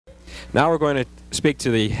Now we're going to speak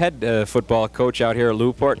to the head football coach out here at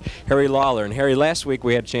Lewiston-Porter, Harry Lawler. And Harry, last week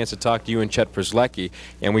we had a chance to talk to you and Chet Przlecki,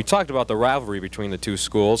 and we talked about the rivalry between the two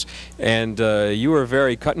schools. And you were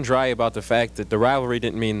very cut and dry about the fact that the rivalry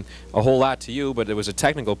didn't mean a whole lot to you, but it was the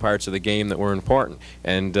technical parts of the game that were important.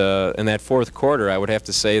 And in that fourth quarter, I would have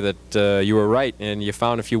to say that you were right, and you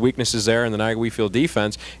found a few weaknesses there in the Niagara Wheatfield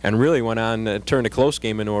defense, and really went on turned a close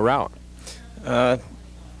game into a rout.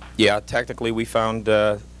 Yeah, technically we found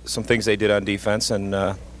some things they did on defense,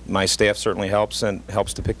 and my staff certainly helps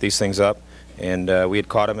to pick these things up. And we had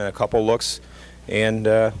caught them in a couple looks, and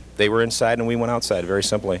they were inside and we went outside, very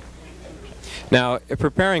simply. Now,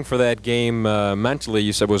 preparing for that game mentally,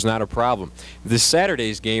 you said, was not a problem. This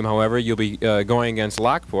Saturday's game, however, you'll be going against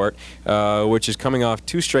Lockport, which is coming off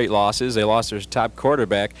 2 straight losses. They lost their top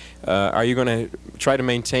quarterback. Are you going to try to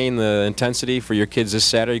maintain the intensity for your kids this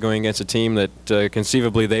Saturday, going against a team that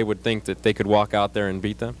conceivably they would think that they could walk out there and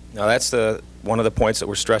beat them? Now, that's one of the points that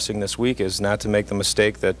we're stressing this week, is not to make the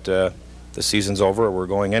mistake that the season's over or we're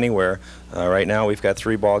going anywhere. Right now we've got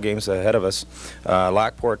 3 ball games ahead of us.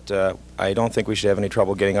 Lockport, I don't think we should have any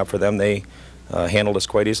trouble getting up for them. They handled us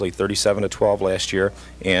quite easily, 37-12 last year.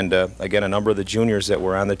 And again, a number of the juniors that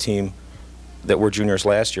were on the team that were juniors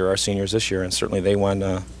last year are seniors this year, and certainly they won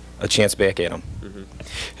a chance back at them.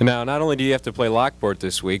 Now, not only do you have to play Lockport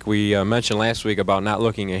this week, we mentioned last week about not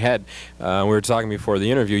looking ahead. We were talking before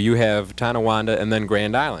the interview. You have Tonawanda and then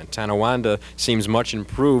Grand Island. Tonawanda seems much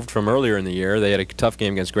improved from earlier in the year. They had a tough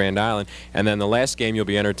game against Grand Island, and then the last game you'll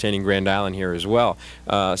be entertaining Grand Island here as well.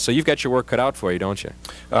 So you've got your work cut out for you, don't you?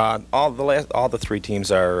 All the 3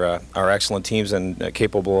 teams are excellent teams and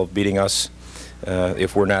capable of beating us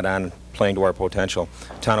if we're not on playing to our potential.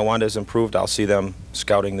 Tonawanda has improved. I'll see them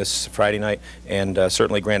scouting this Friday night, and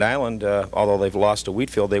certainly Grand Island, although they've lost to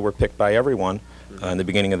Wheatfield, they were picked by everyone in the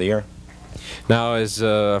beginning of the year. Now, as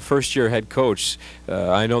a first-year head coach,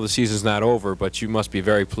 I know the season's not over, but you must be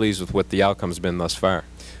very pleased with what the outcome's been thus far.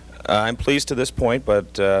 I'm pleased to this point,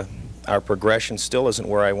 but our progression still isn't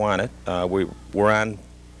where I want it. We're on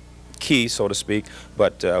key, so to speak,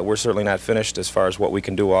 but we're certainly not finished as far as what we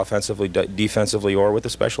can do offensively, defensively, or with the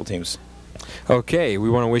special teams. Okay, we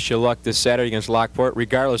want to wish you luck this Saturday against Lockport,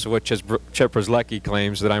 regardless of what Chet Przlecki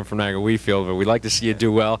claims that I'm from Niagara Wheatfield, but we'd like to see you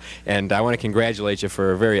do well, and I want to congratulate you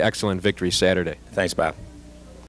for a very excellent victory Saturday. Thanks, Bob.